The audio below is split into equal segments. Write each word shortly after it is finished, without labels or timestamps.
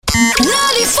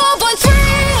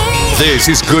94.3 This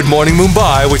is Good Morning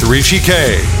Mumbai with Rishi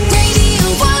K. Radio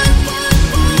 1.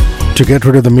 To get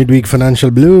rid of the midweek financial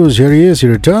blues, here he is. He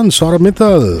returns, Saurabh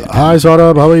Mittal. Hi,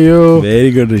 Saurabh. How are you?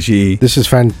 Very good, Rishi. This is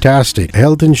fantastic.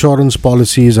 Health insurance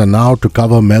policies are now to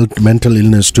cover mental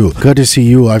illness too. Courtesy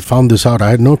you, I found this out.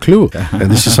 I had no clue. And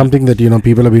this is something that,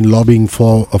 people have been lobbying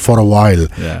for a while.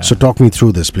 Yeah. So talk me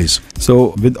through this, please.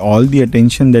 So, with all the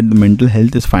attention that the mental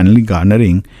health is finally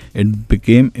garnering, it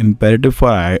became imperative for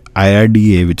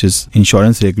IRDA, which is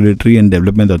Insurance Regulatory and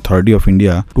Development Authority of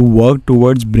India, to work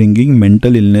towards bringing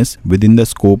mental illness within the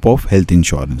scope of health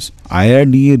insurance.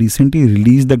 IRDA recently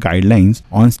released the guidelines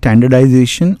on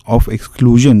standardization of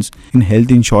exclusions in health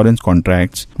insurance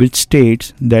contracts, which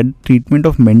states that treatment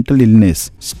of mental illness,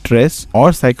 stress,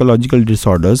 or psychological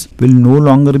disorders will no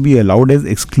longer be allowed as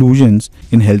exclusions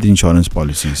in health insurance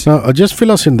policies. Now, just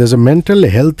fill us in. There's a Mental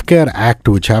Health Care Act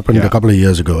which happened a couple of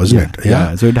years ago, isn't it?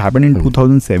 Yeah. So it happened in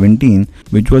 2017,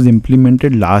 which was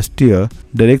implemented last year,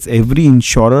 directs every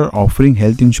insurer offering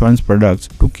health insurance products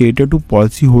to cater to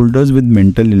policyholders with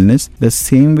mental illness the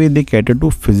same way they cater to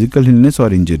physical illness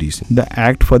or injuries. The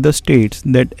Act further states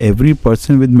that every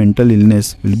person with mental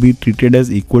illness will be treated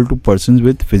as equal to persons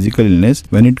with physical illness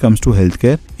when it comes to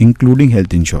healthcare, including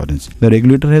health insurance. The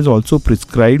regulator has also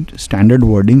prescribed standard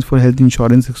wordings for health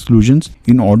insurance exclusions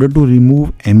in order to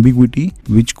remove ambiguity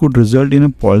which could result in a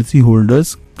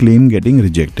policyholder's claim getting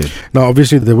rejected. Now,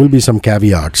 obviously, there will be some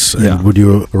caveats. Yeah. And would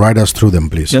you ride us through them,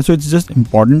 please? Yeah, so it's just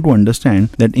important to understand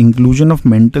that inclusion of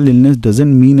mental illness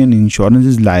doesn't mean an insurance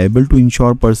is liable to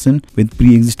insure a person with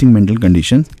pre-existing mental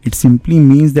conditions. It simply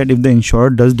means that if the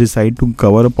insurer does decide to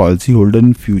cover a policyholder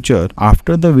in future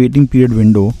after the waiting period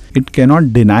window, it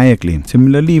cannot deny a claim.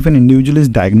 Similarly, if an individual is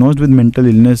diagnosed with mental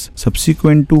illness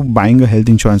subsequent to buying a health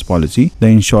insurance policy, the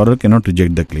insurer cannot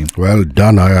reject the claim. Well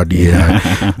done,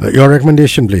 IRDA. Your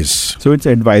recommendation, please. So it's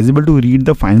advisable to read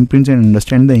the fine prints and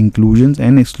understand the inclusions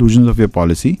and exclusions of your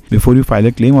policy before you file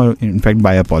a claim or in fact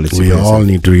buy a policy. We all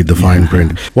need to read the fine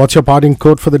print. What's your parting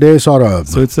quote for the day, Saurabh?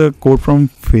 So it's a quote from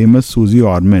famous Susie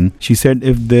Orman. She said,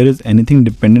 if there is anything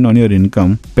dependent on your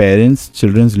income, parents,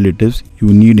 children's relatives, you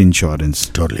need insurance.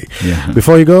 Totally. Yeah.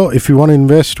 Before you go, if you want to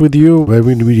invest with you, where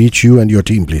will we reach you and your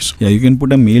team, please? Yeah, you can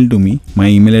put a mail to me. My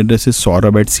email address is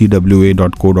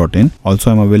saurabh@cwa.co.in.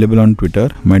 Also, I'm available on Twitter.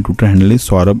 My Twitter handle is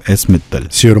Saurabh S.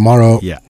 Mittal. See you tomorrow. Yeah.